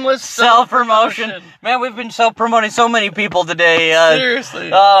shameless self-promotion. Man, we've been self-promoting so many people today. Seriously.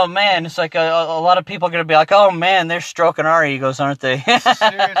 Oh, man. It's like a lot of people are going to be like, oh, man, they're stroking our egos, aren't they?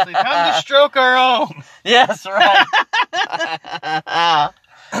 Seriously. Time to stroke our own. Yes, right.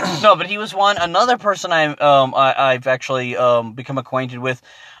 No, but he was one. Another person I've actually become acquainted with.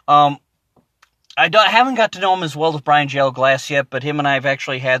 I haven't got to know him as well as Brian J. L. Glass yet, but him and I have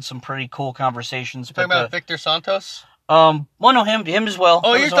actually had some pretty cool conversations. You're talking about Victor Santos? Well, no, him as well.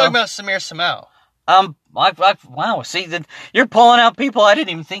 Oh, you're talking about Samir Samau. Wow, see, you're pulling out people I didn't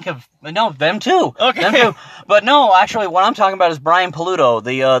even think of. No, them too. Okay. Them too. But no, actually, what I'm talking about is Brian Paluto,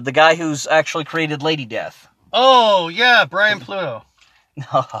 the guy who's actually created Lady Death. Oh, yeah, Brian Pluto. No.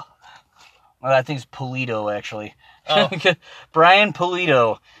 Well, I think it's Pulido, actually. Oh. Brian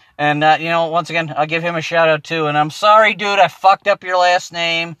Pulido. And, once again, I'll give him a shout-out, too. And I'm sorry, dude, I fucked up your last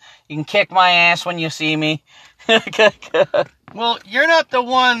name. You can kick my ass when you see me. Well, you're not the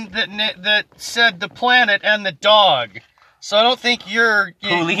one that said the planet and the dog. So I don't think you're...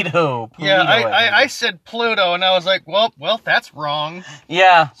 Pulido. Yeah, I said Pluto, and I was like, well, that's wrong.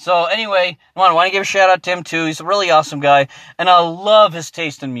 Yeah, so anyway, I want to give a shout-out to him, too. He's a really awesome guy, and I love his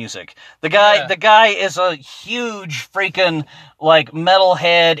taste in music. The guy is a huge freaking,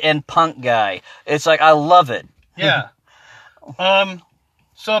 metalhead and punk guy. It's like, I love it. Yeah.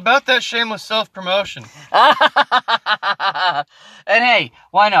 So about that shameless self-promotion. And hey,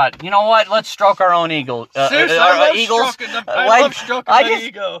 why not? You know what? Let's stroke our own ego. Seriously, I love stroking my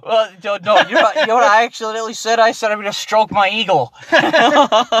ego. No, you know what I accidentally said? I said I'm going to stroke my eagle. You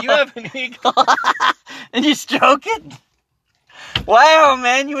have an eagle. And you stroke it? Wow,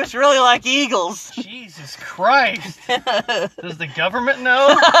 man, you must really like eagles. Jesus Christ. Does the government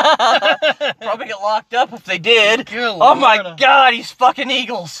know? Probably get locked up if they did. Good oh Lord. My God, he's fucking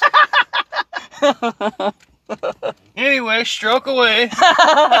eagles. Anyway, stroke away.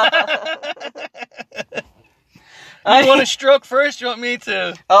 You want to stroke first? You want me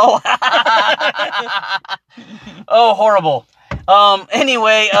to? Oh. Oh, horrible.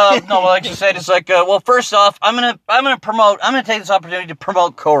 Anyway, no, like you said, it's like, first off, I'm gonna take this opportunity to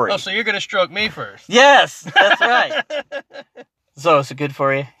promote Corey. Oh, so you're gonna stroke me first? Yes, that's right. So, is it good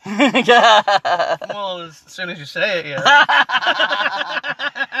for you? Well, as soon as you say it, yeah.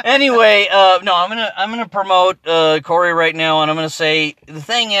 Anyway, no, I'm gonna promote, Corey right now, and I'm gonna say, the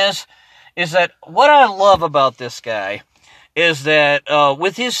thing is that what I love about this guy is that,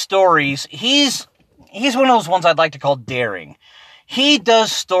 with his stories, he's one of those ones I'd like to call daring. He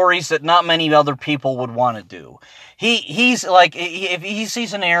does stories that not many other people would want to do. He's like, if he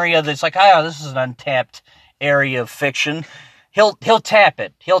sees an area that's like, this is an untapped area of fiction, he'll tap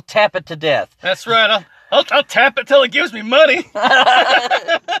it. He'll tap it to death. That's right. I'll tap it till it gives me money.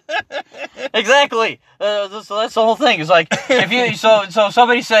 Exactly. So that's the whole thing. It's like, if you, so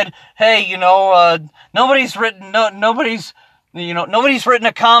somebody said, hey, nobody's written a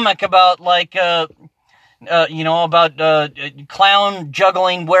comic about about clown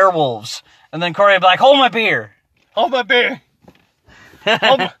juggling werewolves. And then Corey would be like, hold my beer. Hold my beer.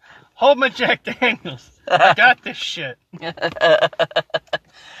 hold my Jack Daniels. I got this shit.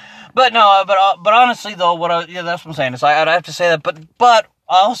 But no, but honestly though, that's what I'm saying. Is I'd have to say that, but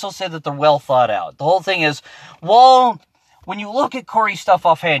I also say that they're well thought out. The whole thing is, while when you look at Corey's stuff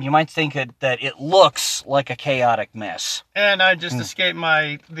offhand, you might think that it looks like a chaotic mess. And I just escaped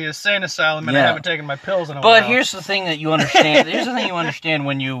the insane asylum, and I haven't taken my pills in a But while. here's the thing that you understand. Here's the thing you understand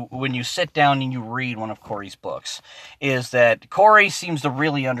when you sit down and you read one of Corey's books, is that Corey seems to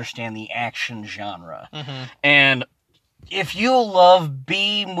really understand the action genre. Mm-hmm. And if you love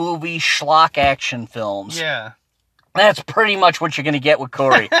B-movie schlock action films, Yeah. that's pretty much what you're going to get with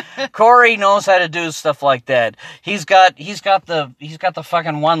Corey. Corey knows how to do stuff like that. He's got the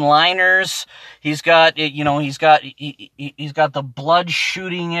fucking one-liners. He's got the blood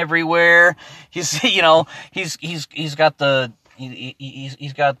shooting everywhere. He's got the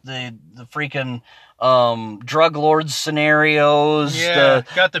freaking drug lord scenarios. Yeah.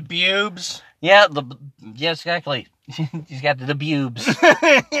 Got the bubes. Yeah, exactly. He's got the bubes.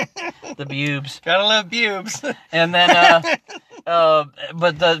 The bubes. Gotta love bubes. And then,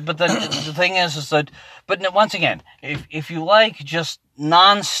 but the thing is that, but once again, if you like just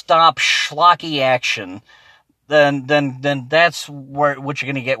non-stop schlocky action, then that's what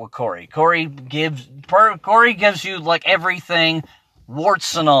you're gonna get with Corey. Corey gives you like everything,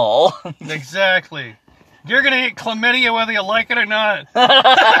 warts and all. Exactly. You're gonna get chlamydia whether you like it or not.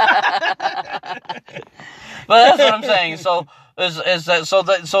 But that's what I'm saying. So so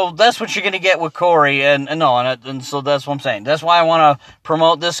that's what you're gonna get with Corey, and so that's what I'm saying. That's why I want to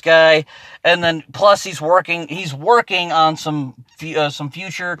promote this guy, and then plus he's working on some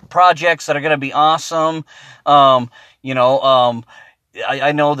future projects that are gonna be awesome. I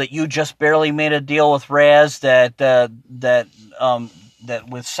know that you just barely made a deal with Raz that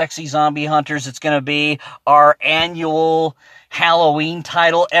with Sexy Zombie Hunters, it's going to be our annual Halloween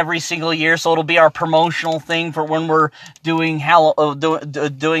title every single year. So it'll be our promotional thing for when we're doing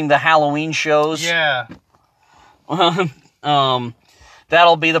doing the Halloween shows. Yeah.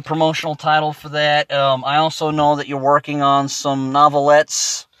 That'll be the promotional title for that. I also know that you're working on some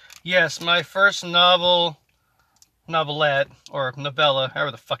novelettes. Yes, my first novelette, or novella, however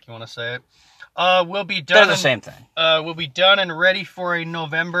the fuck you want to say it, will be done. They're the same thing. Will be done and ready for a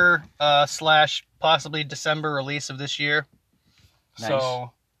November / possibly December release of this year. Nice.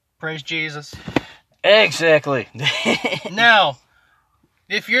 So, praise Jesus. Exactly. Now,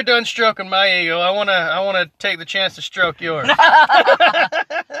 if you're done stroking my ego, I wanna take the chance to stroke yours.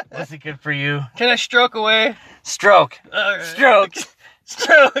 Was it good for you? Can I stroke away? Stroke. Right. Stroke.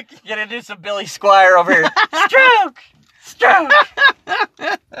 Stroke. You're gonna do some Billy Squire over here. Stroke. Stroke.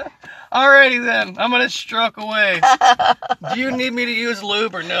 Alrighty then, I'm gonna stroke away. Do you need me to use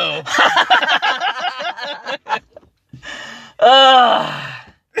lube or no?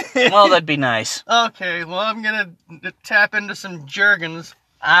 Well, that'd be nice. Okay, well I'm gonna tap into some Jergens.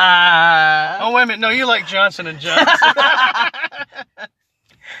 Ah. Oh wait a minute, no, you like Johnson and Johnson.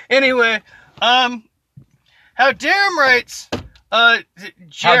 Anyway, how Darum writes,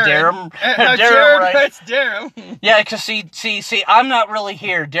 Jared. How Jared writes. writes Darum. Yeah, because see, I'm not really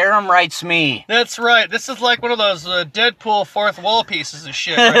here. Darum writes me. That's right. This is like one of those Deadpool fourth wall pieces of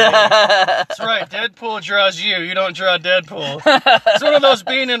shit. Right here. That's right. Deadpool draws you. You don't draw Deadpool. It's one of those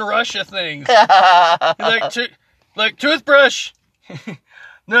being in Russia things. Like toothbrush.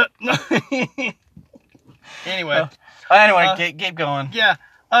 No. Anyway. Keep going. Yeah.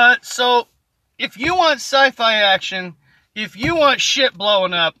 So if you want sci-fi action, if you want shit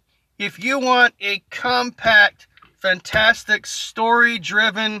blowing up, if you want a compact, fantastic,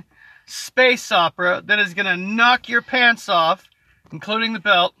 story-driven space opera that is going to knock your pants off, including the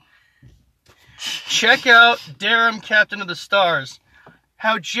belt, check out Darum, Captain of the Stars.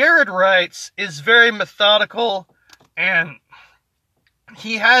 How Jared writes is very methodical, and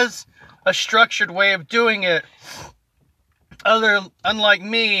he has a structured way of doing it, unlike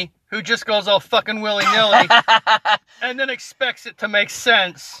me, who just goes all fucking willy-nilly and then expects it to make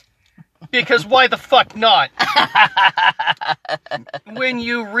sense. Because why the fuck not? When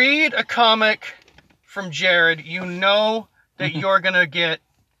you read a comic from Jared, you know that you're gonna get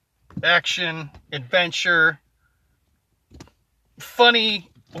action, adventure, funny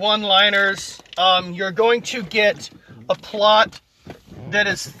one-liners. You're going to get a plot that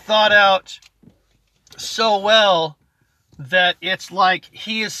is thought out so well that it's like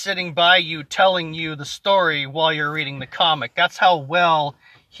he is sitting by you telling you the story while you're reading the comic. That's how well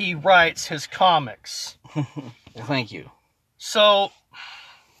he writes his comics. Well, thank you. So,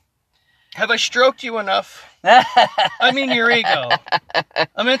 have I stroked you enough? I mean your ego.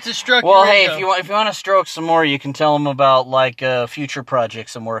 I meant to stroke your ego. Well, hey, if you want to stroke some more, you can tell him about like future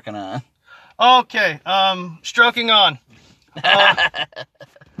projects I'm working on. Okay, stroking on.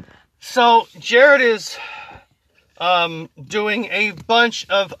 So Jared is doing a bunch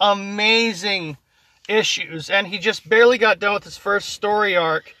of amazing issues, and he just barely got done with his first story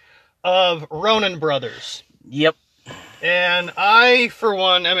arc of Ronin Brothers. Yep. And I, for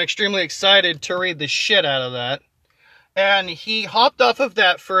one, am extremely excited to read the shit out of that. And he hopped off of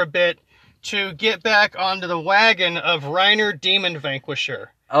that for a bit to get back onto the wagon of Reiner Demon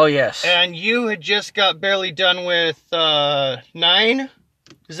Vanquisher. Oh, yes. And you had just got barely done with 9?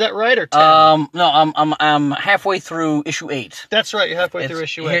 Is that right, or 10? No, I'm halfway through issue 8. That's right, you're halfway through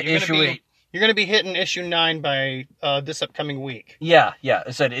issue 8. Issue 8. You're going to be hitting issue 9 by this upcoming week. Yeah.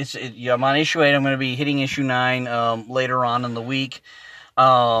 I said I'm on issue 8. I'm going to be hitting issue 9 later on in the week.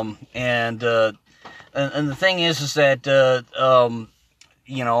 And the thing is that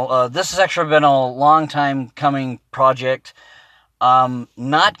this has actually been a long time coming project. I'm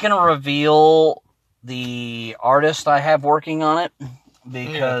not going to reveal the artist I have working on it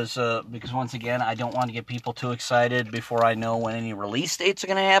because once again, I don't want to get people too excited before I know when any release dates are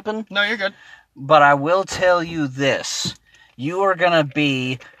going to happen. No, you're good. But I will tell you this. You are going to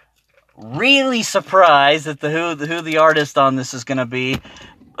be really surprised at who the artist on this is going to be.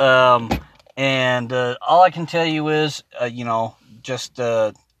 And all I can tell you is, just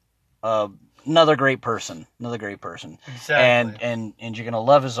another great person. Exactly. And you're going to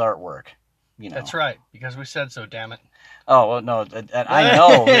love his artwork. That's right, because we said so, damn it. Oh, well, no, I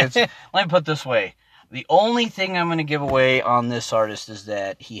know. Let me put it this way. The only thing I'm going to give away on this artist is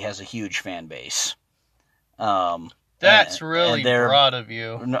that he has a huge fan base. That's really broad of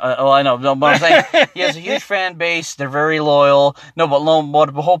you. I know. No, but I'm saying he has a huge fan base. They're very loyal. No, but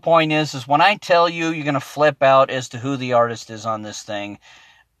the whole point is when I tell you, you're going to flip out as to who the artist is on this thing.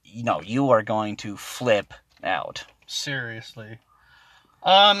 You are going to flip out. Seriously.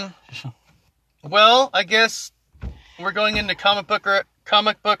 Well, I guess we're going into comic book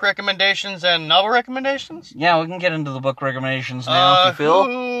recommendations and novel recommendations? Yeah, we can get into the book recommendations now, if you feel.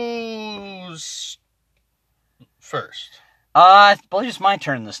 Who's first? I believe it's my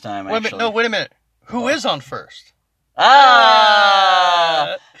turn this time, actually. Wait a minute. Who is on first?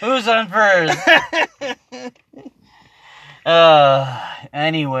 Who's on first?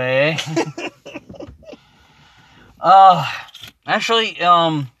 Anyway. Actually,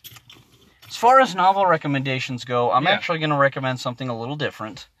 as far as novel recommendations go, I'm actually going to recommend something a little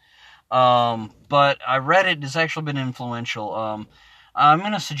different. But I read it. It's actually been influential. I'm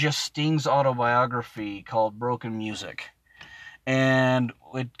going to suggest Sting's autobiography called Broken Music. And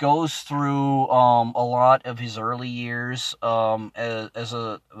it goes through a lot of his early years.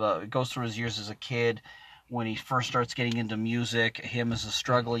 It goes through his years as a kid, when he first starts getting into music, him as a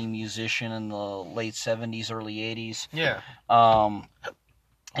struggling musician in the late 70s, early 80s. Yeah.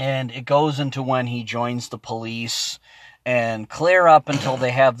 And it goes into when he joins the Police, and clear up until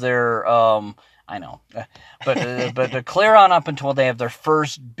they have their, but clear on up until they have their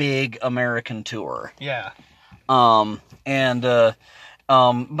first big American tour. Yeah. But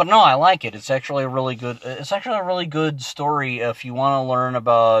no, I like it. It's actually a really good story if you want to learn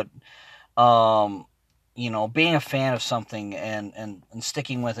about, being a fan of something and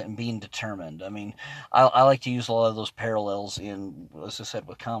sticking with it and being determined. I mean, I like to use a lot of those parallels in, as I said,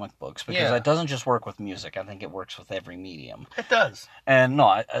 with comic books, because it doesn't just work with music. I think it works with every medium. It does. And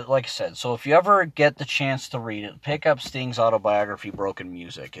no, like I said, so if you ever get the chance to read it, pick up Sting's autobiography, Broken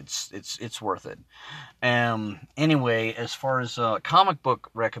Music. It's worth it. Anyway, as far as comic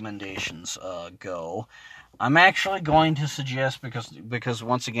book recommendations go, I'm actually going to suggest, because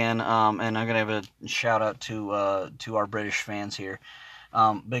once again, and I'm going to have a shout out to our British fans here,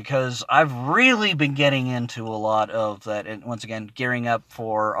 because I've really been getting into a lot of that, and once again, gearing up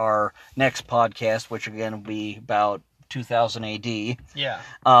for our next podcast, which again will be about 2000 AD. Yeah.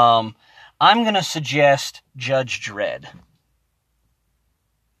 I'm going to suggest Judge Dredd.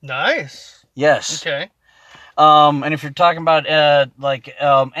 Nice. Yes. Okay. And if you're talking about,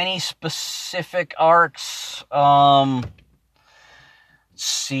 any specific arcs, let's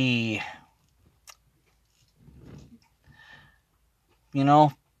see,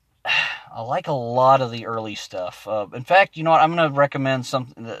 I like a lot of the early stuff. In fact, you know what, I'm going to recommend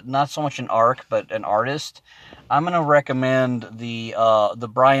something, not so much an arc, but an artist. I'm going to recommend the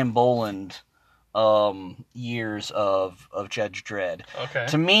Brian Boland, years of Judge Dredd. Okay.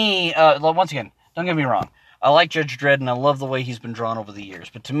 To me, once again, don't get me wrong, I like Judge Dredd, and I love the way he's been drawn over the years.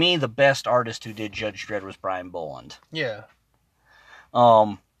 But to me, the best artist who did Judge Dredd was Brian Boland. Yeah.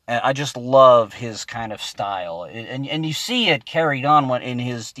 And I just love his kind of style. And you see it carried on in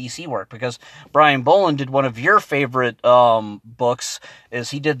his DC work, because Brian Boland did one of your favorite books,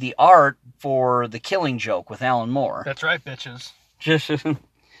 is he did the art for The Killing Joke with Alan Moore. That's right, bitches.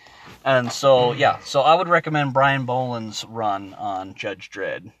 And so, yeah. So I would recommend Brian Boland's run on Judge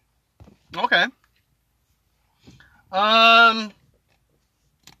Dredd. Okay. Comic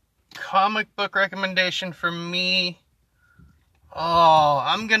book recommendation for me. Oh,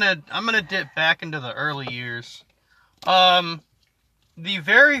 I'm gonna dip back into the early years. The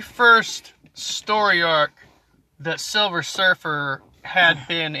very first story arc that Silver Surfer had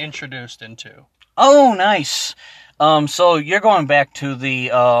been introduced into. Oh, nice. So you're going back to the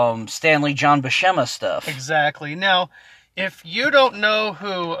Stanley John Buscema stuff. Exactly. Now, if you don't know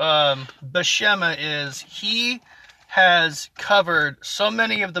who Buscema is, he has covered so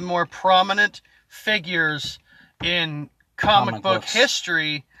many of the more prominent figures in comic book books.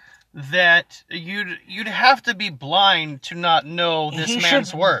 history that you'd have to be blind to not know this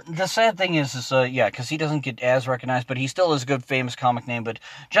man's work. The sad thing is because he doesn't get as recognized, but he still is a good, famous comic name. But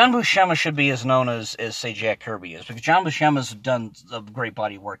John Buscema should be as known as say, Jack Kirby is. Because John Buscema's done a great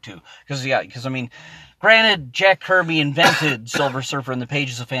body of work, too. Because, I mean, granted, Jack Kirby invented Silver Surfer in the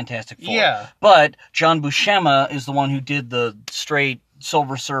pages of Fantastic Four. Yeah. But John Buscema is the one who did the straight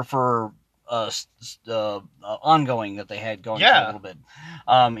Silver Surfer ongoing that they had going for a little bit.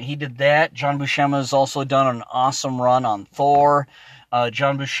 He did that. John Buscema has also done an awesome run on Thor.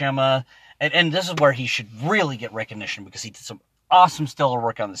 John Buscema, and this is where he should really get recognition because he did some awesome stellar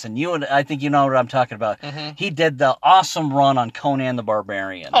work on this. And I think you know what I'm talking about. Mm-hmm. He did the awesome run on Conan the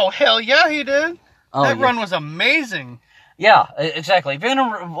Barbarian. Oh, hell yeah, he did. Oh, that yeah. run was amazing. Yeah, exactly. If you're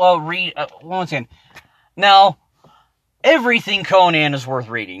gonna read once again, now. Everything Conan is worth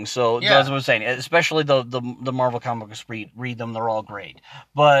reading, so that's what I'm saying. Especially the Marvel comic books, read them; they're all great.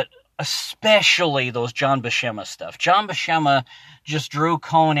 But especially those John Buscema stuff. John Buscema just drew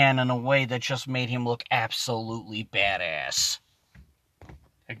Conan in a way that just made him look absolutely badass.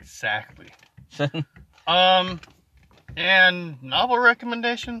 Exactly. And novel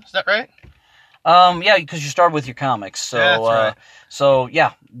recommendation, is that right? Yeah, because you started with your comics, so That's right. So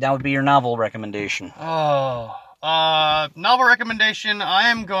yeah, that would be your novel recommendation. Oh. Novel recommendation, I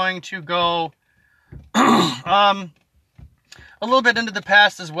am going to go a little bit into the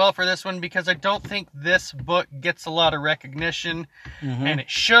past as well for this one because I don't think this book gets a lot of recognition, and it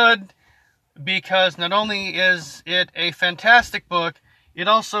should, because not only is it a fantastic book, it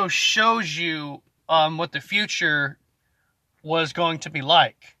also shows you what the future was going to be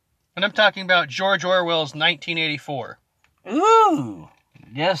like. And I'm talking about George Orwell's 1984. Ooh,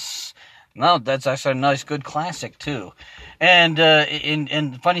 yes. No, that's actually a nice, good classic too, and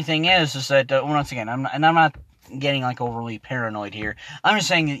the funny thing is that once again, I'm not getting like overly paranoid here. I'm just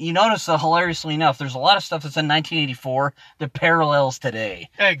saying you notice that hilariously enough, there's a lot of stuff that's in 1984 that parallels today.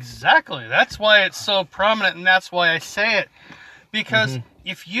 Exactly. That's why it's so prominent, and that's why I say it. Because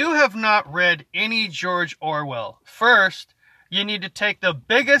if you have not read any George Orwell, first, you need to take the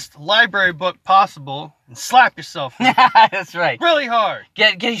biggest library book possible and slap yourself with it. That's right. Really hard.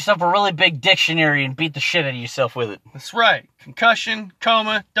 Get yourself a really big dictionary and beat the shit out of yourself with it. That's right. Concussion,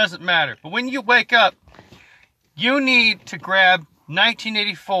 coma, doesn't matter. But when you wake up, you need to grab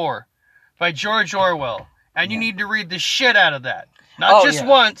 1984 by George Orwell, and you need to read the shit out of that. Not just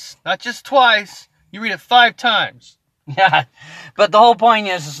once, not just twice. You read it 5 times. Yeah, but the whole point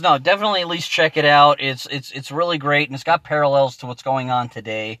is no, definitely at least check it out. It's really great, and it's got parallels to what's going on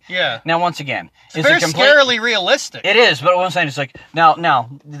today. Yeah. Now, once again, it's very scarily realistic. It is, but what I'm saying is like now,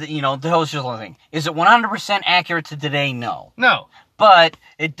 you know, the whole thing. Is it 100% accurate to today? No. No. But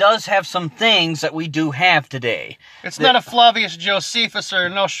it does have some things that we do have today. It's not a Flavius Josephus or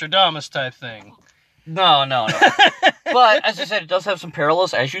Nostradamus type thing. No. But as I said, it does have some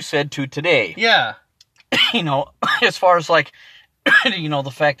parallels, as you said, to today. Yeah. You know, as far as like, you know,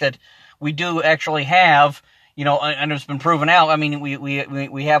 the fact that we do actually have, you know, and it's been proven out. I mean,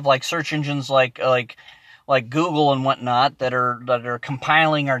 we have like search engines like Google and whatnot that are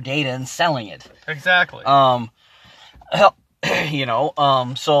compiling our data and selling it. Exactly. You know,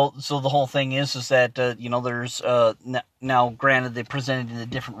 so the whole thing is that you know, there's now granted they presented it in a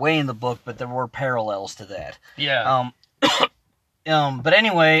different way in the book, but there were parallels to that. Yeah. But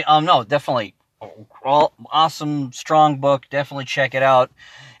anyway, no, definitely. Awesome, strong book. Definitely check it out.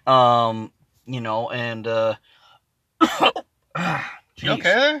 You know, and you okay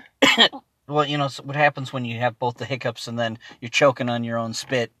there? Well, you know what happens when you have both the hiccups and then you're choking on your own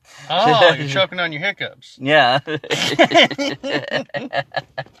spit. Oh, you're choking on your hiccups. Yeah.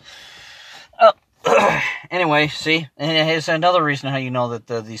 Anyway, see, and it's another reason how you know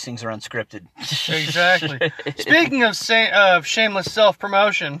that these things are unscripted. Exactly. Speaking of shameless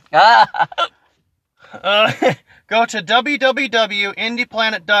self-promotion. Go to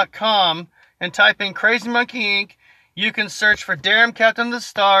www.indieplanet.com and type in Crazy Monkey Inc. You can search for Darum, Captain of the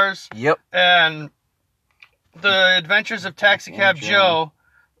Stars. Yep. And The Adventures of Taxicab Joe.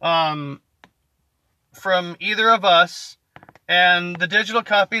 from either of us, and the digital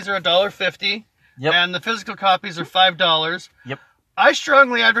copies are $1.50, Yep. and the physical copies are $5. Yep. I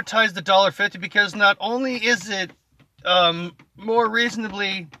strongly advertise the $1.50 because not only is it more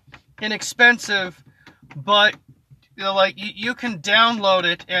reasonably inexpensive, but you can download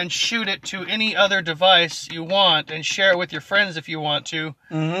it and shoot it to any other device you want and share it with your friends if you want to.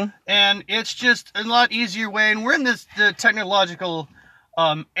 Mm-hmm. And it's just a lot easier way. And we're in the technological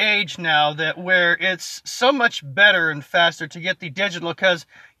age now where it's so much better and faster to get the digital, because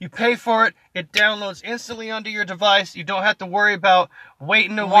you pay for it, it downloads instantly onto your device. You don't have to worry about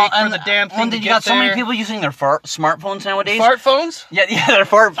waiting a week for the damn thing to you get got so there. many people using their smartphones nowadays. Fart phones? Yeah, their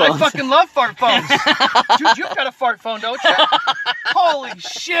fart I phones. fucking love fart phones. Dude, you've got a fart phone, don't you? Holy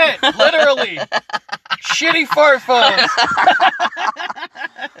shit, literally. Shitty fart phones.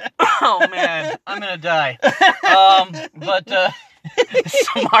 Oh man, I'm gonna die.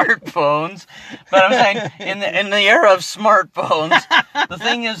 Smartphones. But I'm saying, in the era of smartphones, the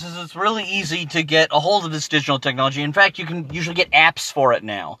thing is it's really easy to get a hold of this digital technology. In fact, you can usually get apps for it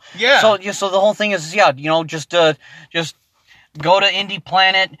now. Yeah. So the whole thing is, just go to Indie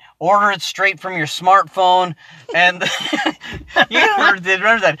Planet, order it straight from your smartphone, and you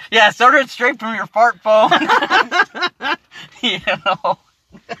remember that? Yes, order it straight from your fart phone.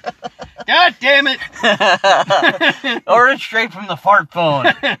 God damn it! Order it straight from the fart phone.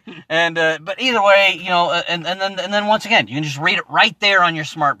 And but either way, and then once again, you can just read it right there on your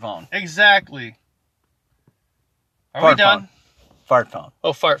smartphone. Exactly. Are Fart we done? phone. Fart phone.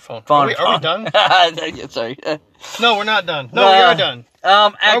 Oh, fart phone. Phone Are we done? Sorry. No, we're not done. No, we are done.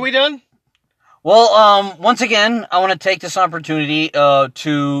 Are we done? Well, once again, I want to take this opportunity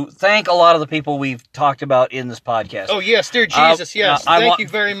to thank a lot of the people we've talked about in this podcast. Oh, yes, dear Jesus, yes. Thank you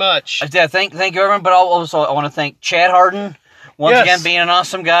very much. Yeah, thank you, everyone. But also, I want to thank Chad Harden. Once again, being an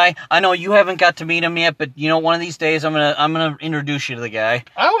awesome guy. I know you haven't got to meet him yet, but one of these days I'm gonna introduce you to the guy.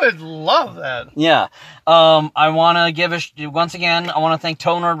 I would love that. Yeah. I want to once again. I want to thank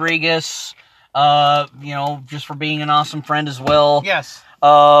Tone Rodriguez. Just for being an awesome friend as well. Yes.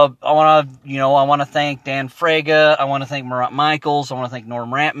 I want to thank Dan Fraga. I want to thank Murat Michaels. I want to thank Norm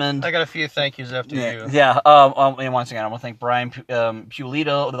Ratman. I got a few thank yous after you. Yeah. And once again, I want to thank Brian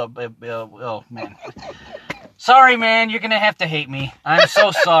Pulido. Oh man. Sorry, man. You're gonna have to hate me. I'm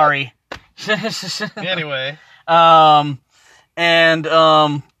so sorry. Anyway. I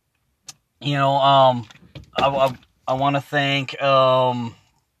want to thank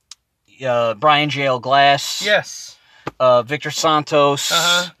Brian J.L. Glass. Yes. Victor Santos.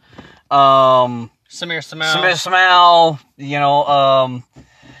 Samir Samal.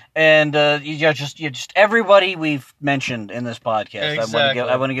 Just everybody we've mentioned in this podcast. Exactly.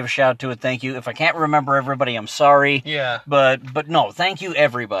 I want to give a shout out to it. Thank you. If I can't remember everybody, I'm sorry. Yeah. But no, thank you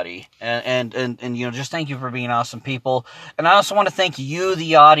everybody, and just thank you for being awesome people. And I also want to thank you,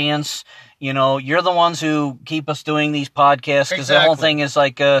 the audience. You're the ones who keep us doing these podcasts, because the whole thing is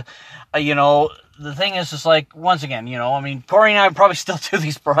like, the thing is like, once again, Corey and I probably still do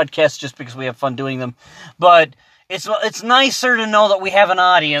these broadcasts just because we have fun doing them, but it's nicer to know that we have an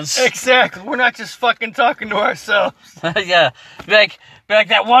audience. Exactly. We're not just fucking talking to ourselves. Yeah. Be like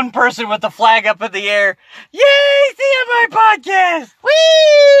that one person with the flag up in the air. Yay! See you on my podcast! Woo!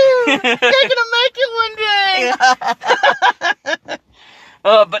 You're gonna make it one day!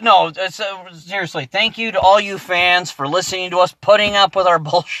 But no, seriously, thank you to all you fans for listening to us, putting up with our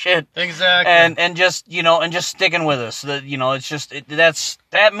bullshit. Exactly. And just, and just sticking with us.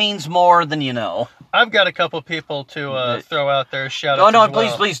 That means more than you know. I've got a couple people to throw out there, shout out. No,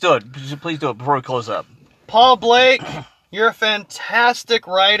 please do it. Please do it before we close up. Paul Blake, you're a fantastic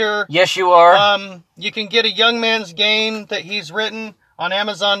writer. Yes, you are. You can get A Young Man's Game that he's written on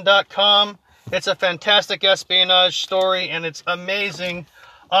Amazon.com. It's a fantastic espionage story, and it's amazing.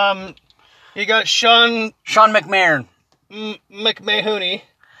 You got Sean McMahon. McMahony.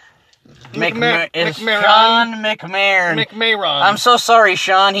 Sean McMahon. McMahon. I'm so sorry,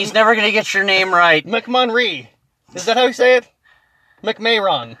 Sean. He's never going to get your name right. McMonree. Is that how you say it?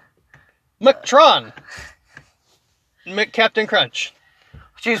 McMahon. McTron. Captain Crunch.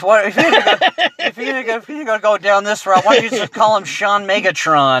 Jeez, what if you're gonna go down this route? Why don't you just call him Sean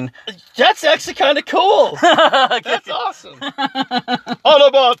Megatron? That's actually kind of cool. That's awesome.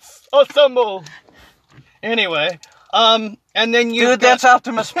 Autobots assemble. Anyway, and then you. Dude, that's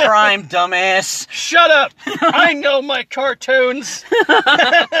Optimus Prime, dumbass. Shut up! I know my cartoons.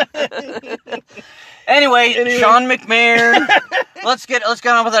 Anyway, Sean McMahon. Let's get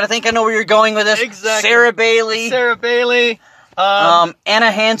on with it. I think I know where you're going with this. Exactly. Sarah Bailey. Anna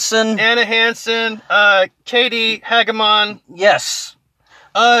Hansen, Katie Hageman. Yes.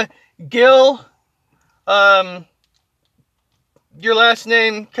 Gil Your last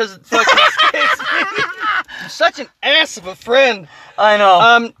name, because it fucking escapes me. You're such an ass of a friend. I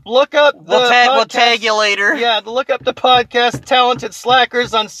know. Look up the We'll tag you later. Yeah, look up the podcast Talented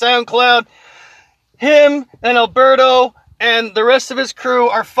Slackers on SoundCloud. Him and Alberto and the rest of his crew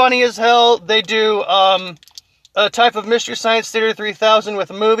are funny as hell. They do a type of Mystery Science Theater 3000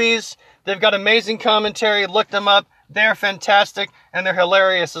 with movies. They've got amazing commentary. Look them up. They're fantastic, and they're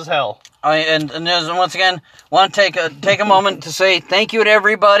hilarious as hell. And once again, want to take a moment to say thank you to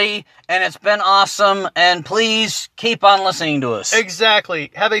everybody, and it's been awesome, and please keep on listening to us.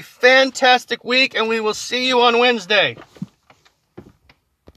 Exactly. Have a fantastic week, and we will see you on Wednesday.